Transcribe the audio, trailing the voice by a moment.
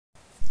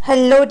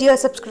Hello, dear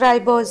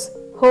subscribers.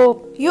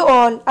 Hope you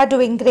all are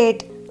doing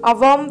great. A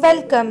warm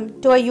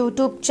welcome to our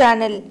YouTube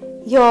channel.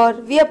 Here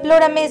we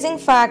upload amazing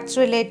facts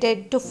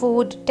related to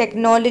food,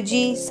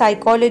 technology,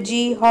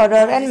 psychology,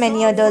 horror, and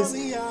many others.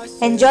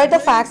 Enjoy the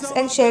facts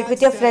and share it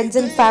with your friends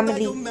and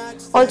family.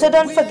 Also,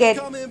 don't forget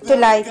to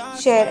like,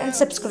 share, and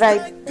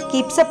subscribe.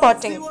 Keep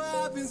supporting.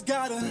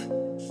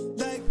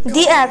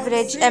 The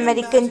average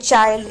American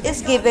child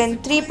is given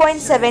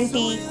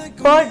 3.70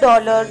 per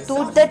dollar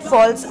tooth that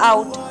falls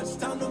out.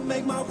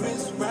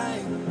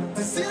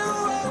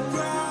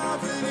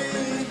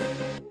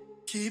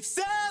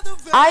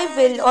 I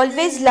Will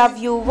Always Love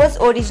You was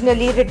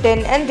originally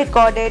written and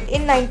recorded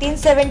in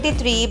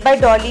 1973 by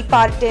Dolly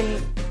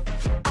Parton.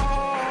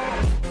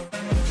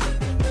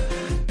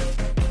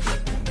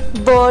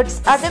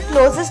 Birds are the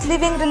closest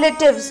living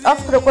relatives of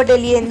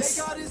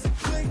crocodilians.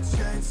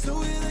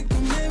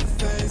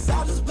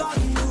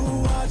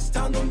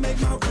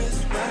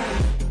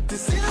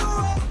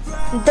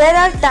 There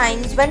are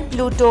times when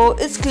Pluto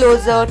is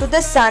closer to the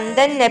Sun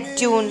than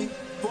Neptune.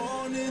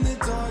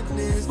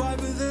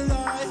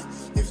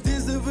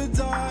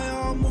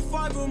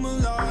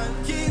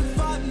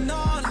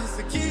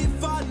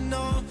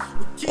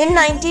 In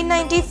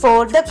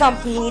 1994, the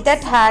company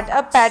that had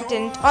a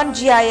patent on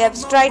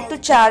GIFs tried to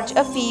charge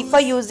a fee for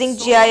using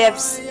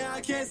GIFs.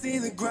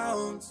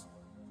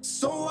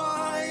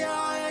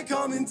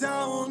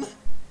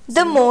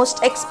 The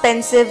most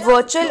expensive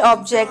virtual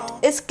object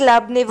is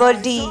Club Niver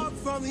D.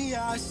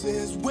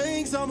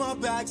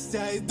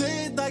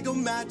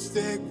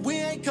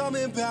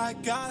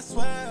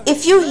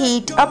 If you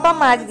heat up a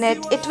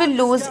magnet, it will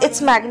lose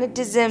its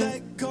magnetism.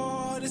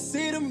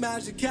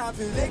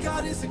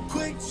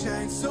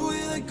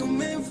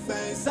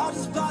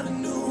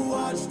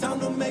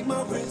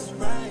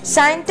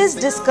 Scientists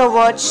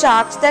discovered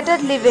sharks that are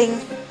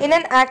living in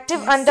an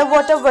active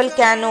underwater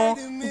volcano.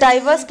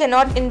 Divers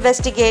cannot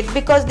investigate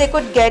because they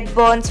could get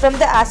burns from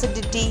the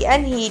acidity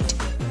and heat.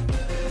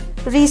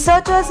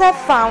 Researchers have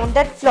found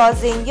that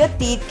flossing your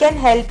teeth can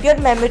help your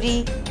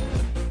memory.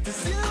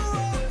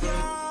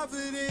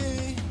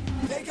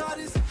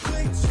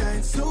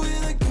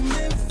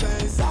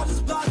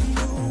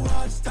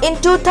 In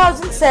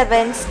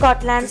 2007,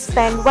 Scotland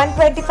spent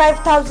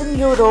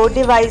 €125,000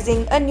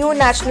 devising a new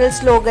national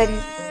slogan.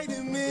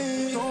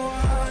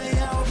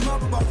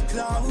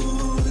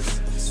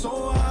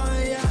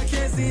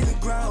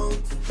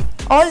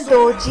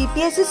 Although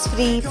GPS is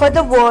free for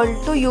the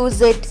world to use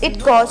it,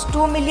 it costs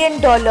 $2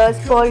 million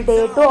per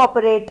day to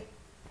operate.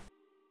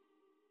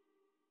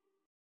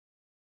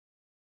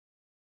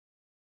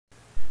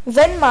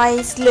 When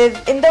mice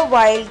live in the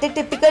wild, they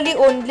typically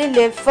only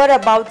live for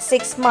about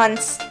 6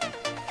 months.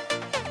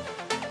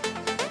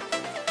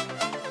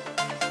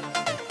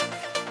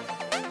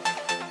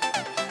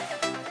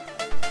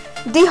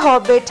 The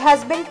Hobbit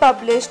has been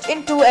published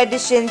in 2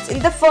 editions. In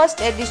the first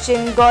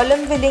edition,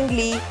 Gollum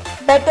willingly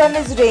bet on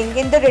his ring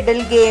in the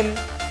riddle game.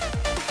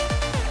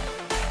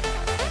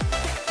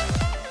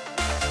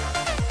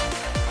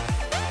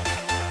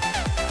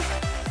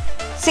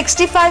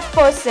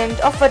 "65%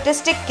 of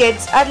autistic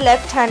kids are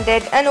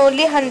left-handed and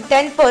only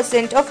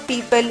 10% of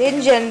people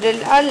in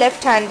general are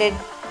left-handed."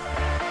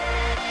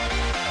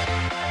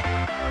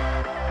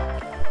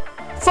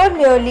 For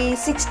nearly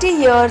 60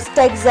 years,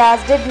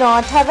 Texas did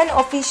not have an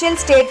official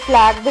state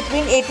flag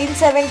between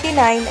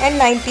 1879 and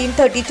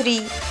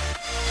 1933.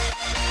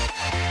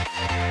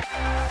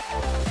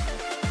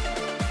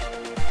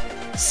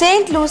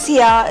 Saint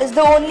Lucia is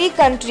the only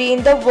country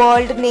in the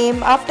world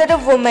named after a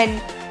woman.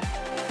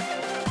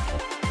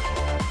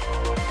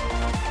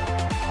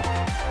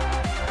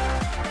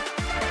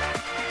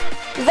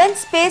 When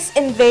Space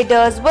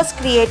Invaders was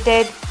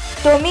created,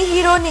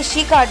 Tomohiro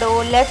Nishikado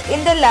left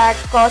in the lag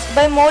caused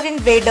by more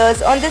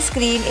invaders on the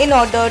screen in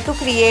order to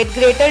create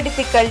greater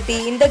difficulty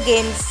in the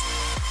games.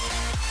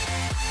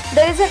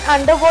 There is an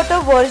underwater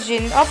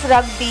version of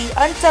rugby,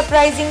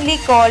 unsurprisingly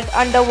called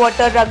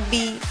underwater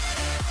rugby.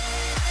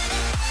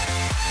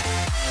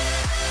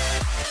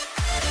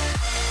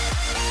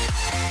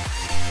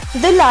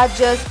 The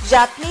largest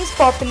Japanese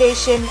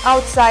population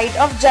outside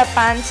of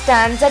Japan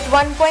stands at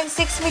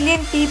 1.6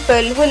 million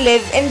people who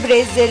live in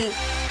Brazil.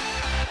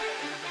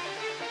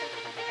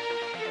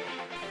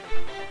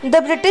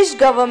 The British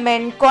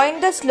government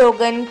coined the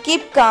slogan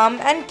 "Keep calm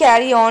and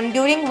carry on"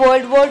 during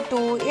World War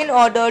II in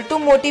order to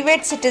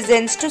motivate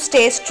citizens to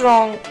stay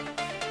strong.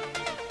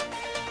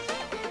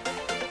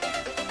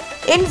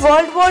 In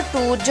World War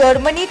II,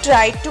 Germany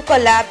tried to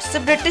collapse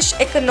the British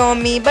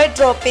economy by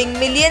dropping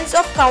millions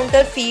of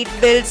counterfeit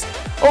bills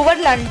over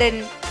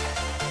London.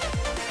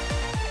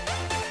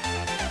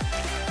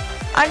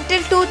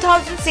 Until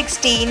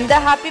 2016,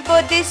 the Happy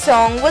Birthday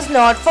song was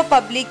not for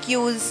public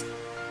use.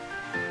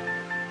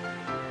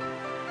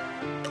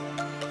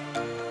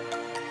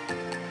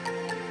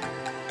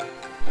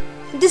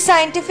 The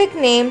scientific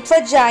name for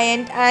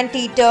giant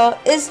anteater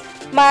is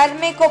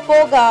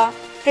Myrmecopoga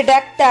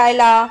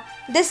predactyla.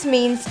 This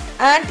means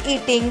ant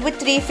eating with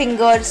 3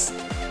 fingers.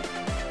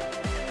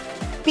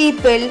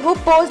 People who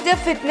post their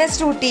fitness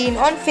routine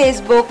on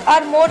Facebook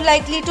are more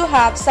likely to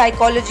have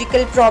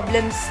psychological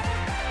problems.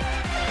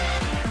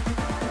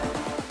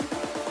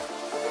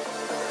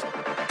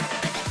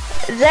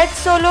 Red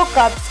Solo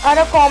cups are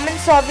a common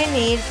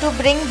souvenir to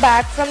bring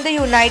back from the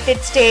United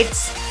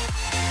States.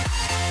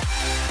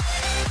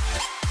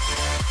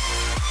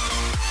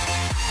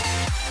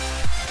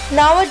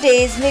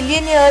 Nowadays,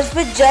 millionaires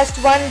with just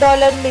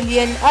 $1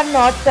 million are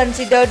not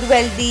considered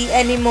wealthy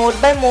anymore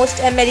by most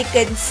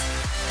Americans.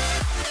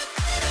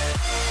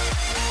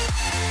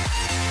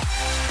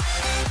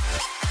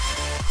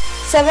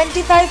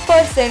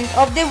 "75%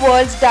 of the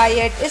world's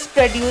diet is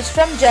produced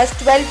from just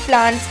 12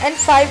 plants and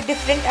 5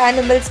 different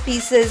animal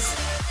species."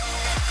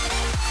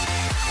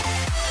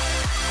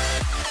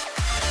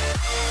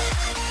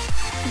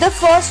 The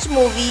first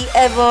movie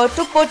ever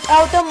to put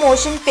out a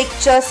motion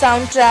picture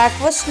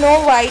soundtrack was Snow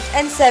White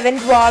and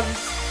Seven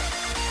Dwarfs.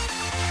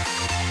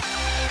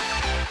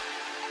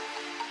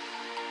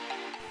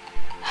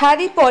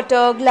 Harry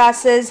Potter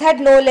glasses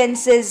had no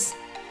lenses.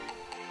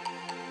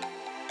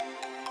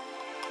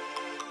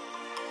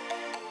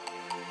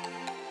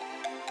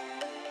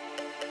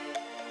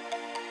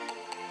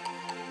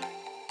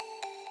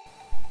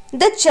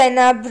 The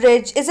Chenab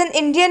Bridge is an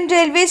Indian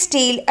Railway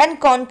steel and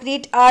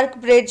concrete arch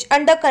bridge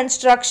under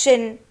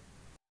construction.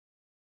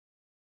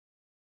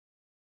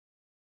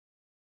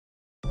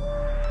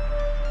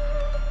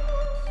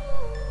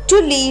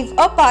 To leave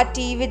a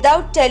party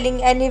without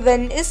telling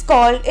anyone is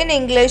called in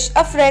English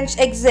a French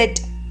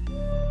exit.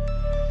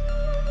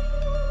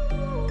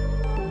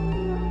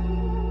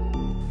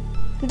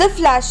 The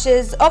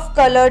flashes of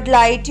colored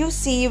light you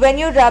see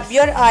when you rub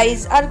your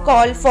eyes are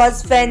called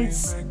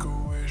phosphorescence.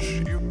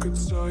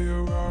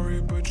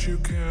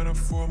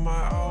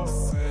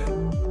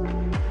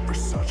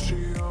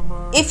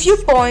 If you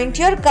point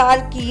your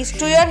car keys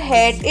to your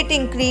head, it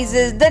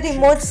increases the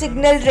remote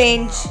signal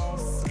range.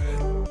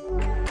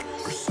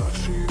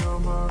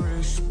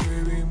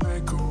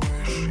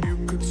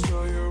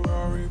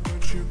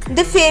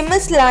 The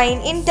famous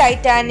line in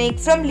Titanic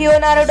from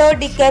Leonardo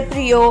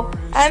DiCaprio,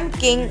 "I'm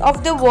king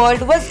of the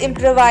world," was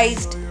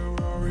improvised.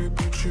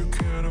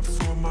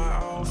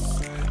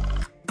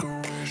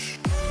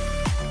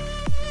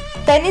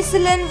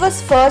 Penicillin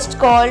was first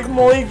called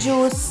mold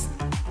juice.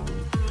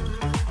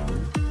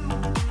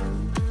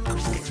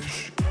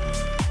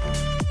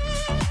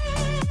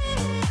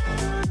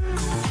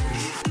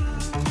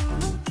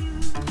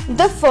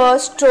 The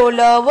first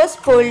stroller was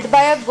pulled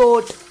by a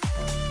goat.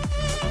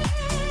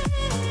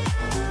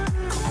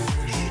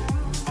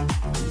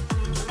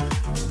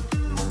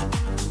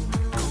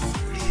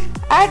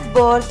 At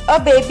birth, a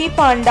baby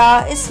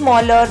panda is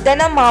smaller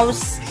than a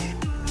mouse.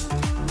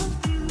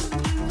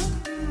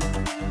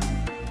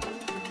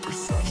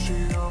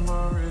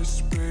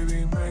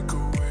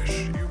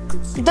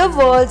 The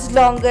world's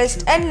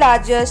longest and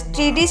largest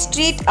 3D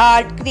street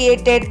art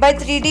created by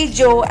 3D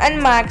Joe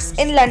and Max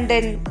in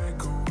London.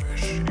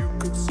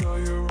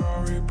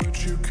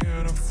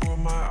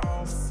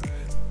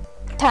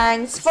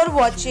 Thanks for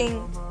watching.